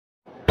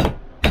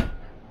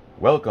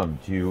Welcome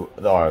to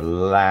our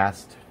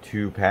last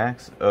two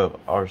packs of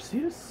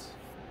Arceus.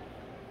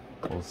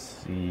 We'll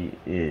see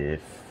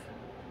if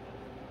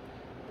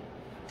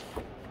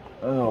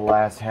the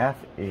last half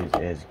is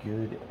as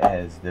good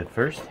as the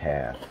first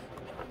half.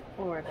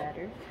 Or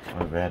better.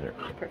 Or better.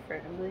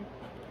 Preferably.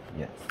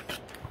 Yes.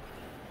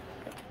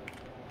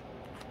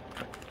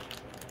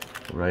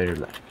 Right or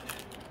left?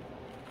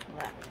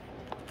 Left.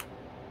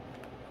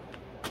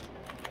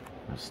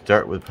 We'll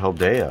start with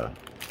Paldea.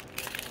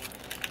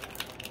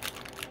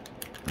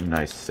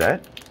 Nice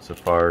set. So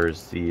far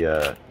as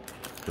the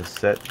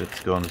set that's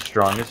going the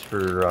strongest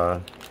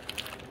for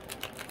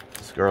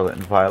Scarlet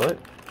and Violet.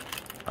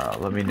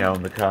 Let me know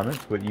in the comments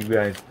what you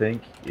guys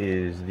think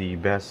is the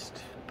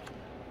best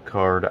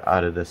card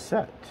out of the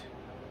set.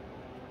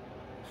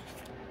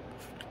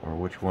 Or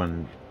which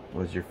one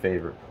was your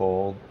favorite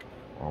pull,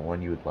 or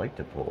one you would like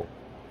to pull.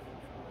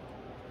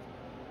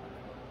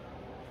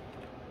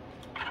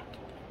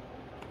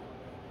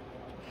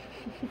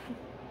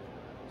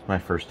 It's my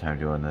first time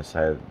doing this.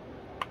 I've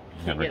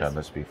never done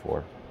this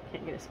before.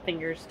 Can't get his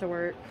fingers to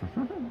work.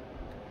 I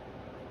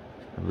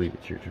believe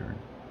it's your turn.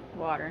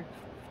 Water.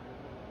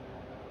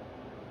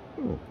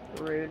 Ooh.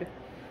 Rude.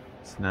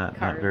 It's not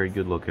very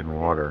good looking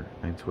water.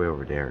 I think it's way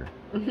over there.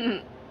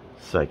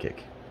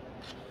 Psychic.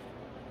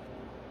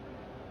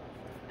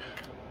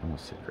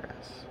 Almost said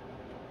grass.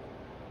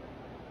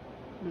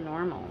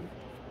 Normal.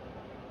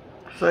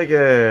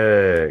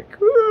 Psychic!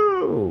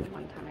 Woo!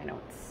 One time I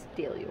don't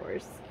steal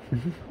yours.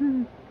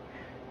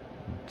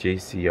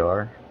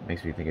 JCR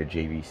makes me think of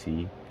JVC,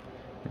 you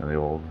know, the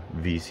old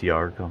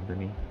VCR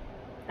company.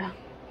 Oh.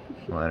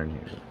 Well, I don't know.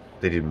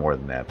 They did more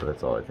than that, but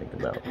that's all I think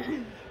about.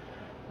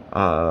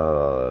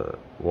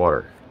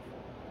 Water.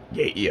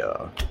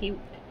 Yeah. Cute.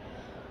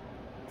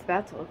 It's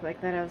about to look like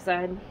that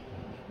outside.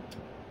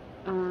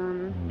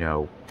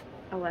 No.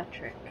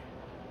 Electric.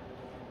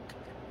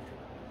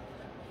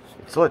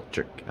 It's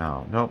electric.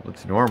 Oh, no,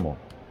 it's normal.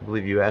 I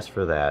believe you asked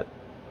for that.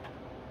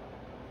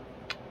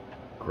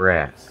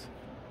 Grass.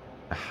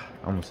 I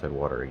almost said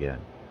water again.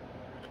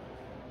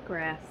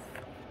 Grass.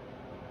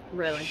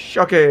 Really?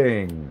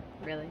 Shocking!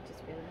 Really?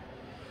 Just really?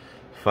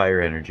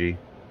 Fire energy.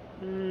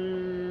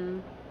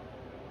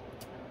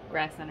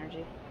 Grass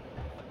energy.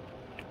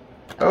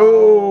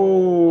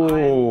 Oh!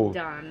 I'm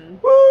done.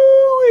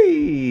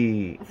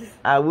 Woo-wee!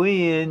 I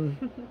win.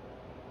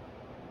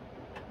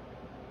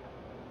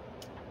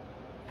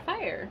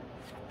 Fire.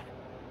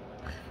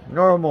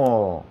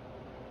 Normal.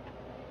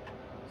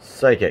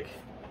 Psychic.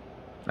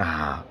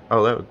 Ah.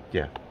 Oh, that was,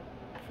 yeah.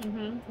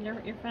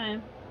 You're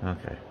fine.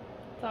 Okay.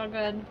 It's all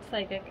good.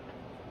 Psychic.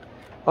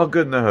 All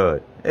good in the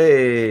hood.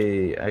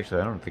 Hey!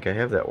 Actually, I don't think I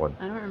have that one.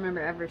 I don't remember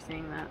ever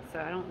seeing that, so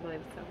I don't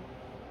believe so.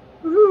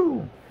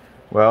 Woohoo!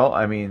 Well,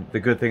 I mean,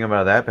 the good thing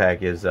about that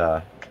pack is,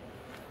 I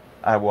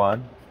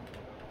won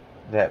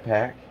that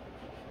pack.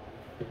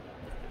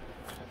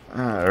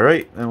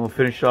 Alright, then we'll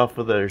finish off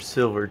with our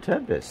Silver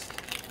Tempest.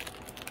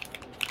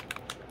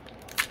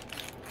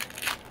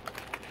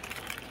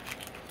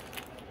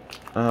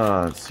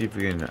 Let's see if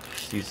we can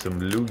see some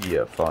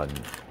Lugia fun.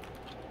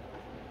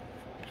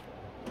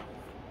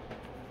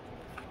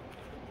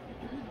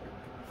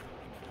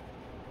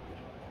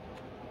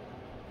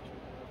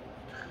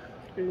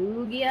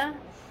 Lugia?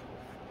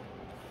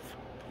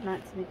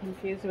 Not to be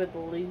confused with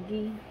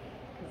Luigi.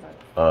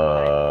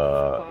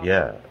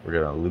 Yeah, we're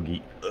gonna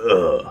Lugia.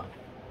 Ugh.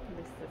 At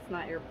least it's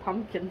not your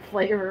pumpkin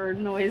flavored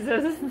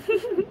noises.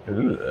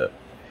 Ugh.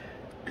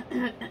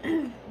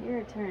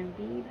 Your turn,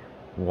 Beeb.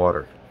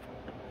 Water.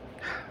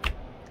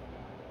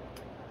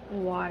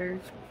 Water.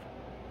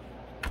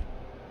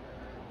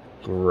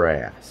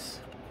 Grass.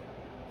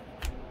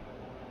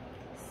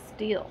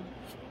 Steel.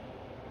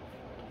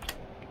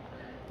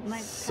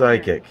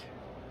 Psychic.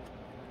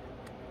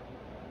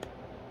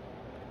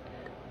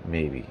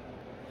 Maybe.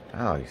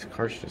 Oh, these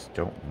cards just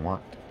don't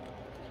want.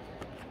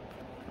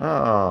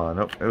 Oh,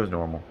 nope, it was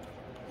normal.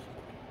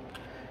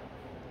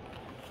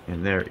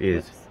 And there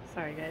is. Oops.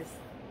 Sorry, guys.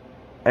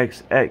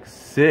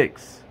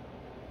 XX6.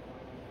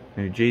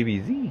 And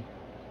JBZ.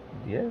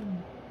 Yeah.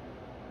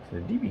 It's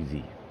a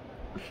DBZ.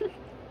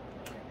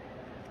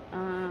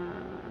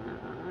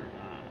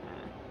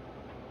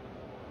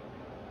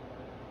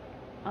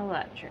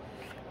 Electric.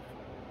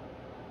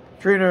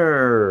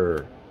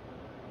 Trainer.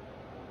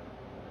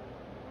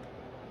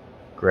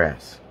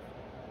 Grass.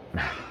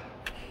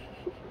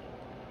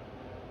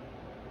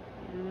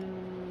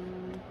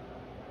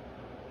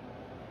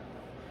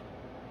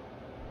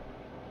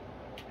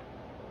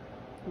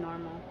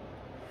 Normal.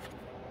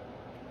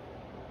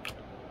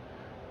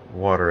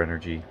 Water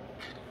energy.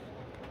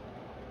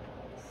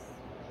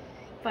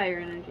 Fire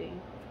energy.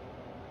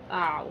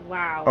 Oh,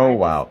 wow. Oh,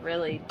 wow.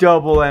 Really.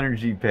 Double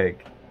energy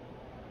pick.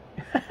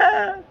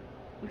 I'm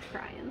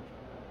crying.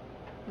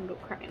 I'm go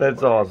crying.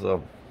 That's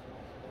awesome.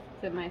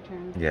 Is it my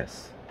turn?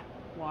 Yes.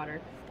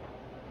 Water.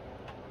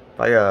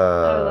 Fire.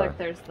 Oh, look,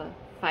 there's the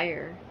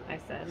fire, I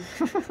said.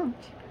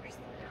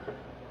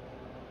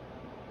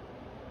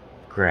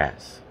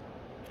 Grass.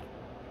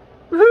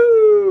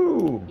 Woohoo!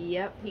 Woo!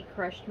 Yep, he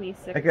crushed me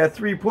 6. I got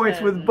 3 points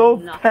to with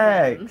both nothing.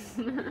 packs.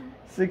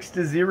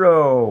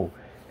 6-0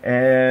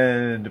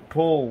 and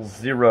pull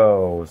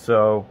 0.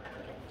 So,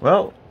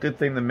 well, good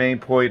thing the main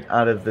point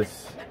out of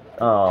this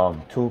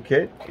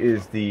toolkit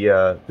is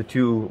the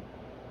 2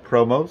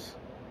 promos.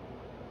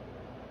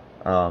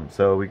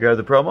 So we grab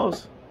the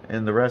promos,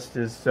 and the rest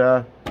is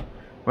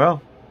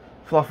well,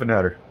 fluffing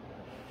at her.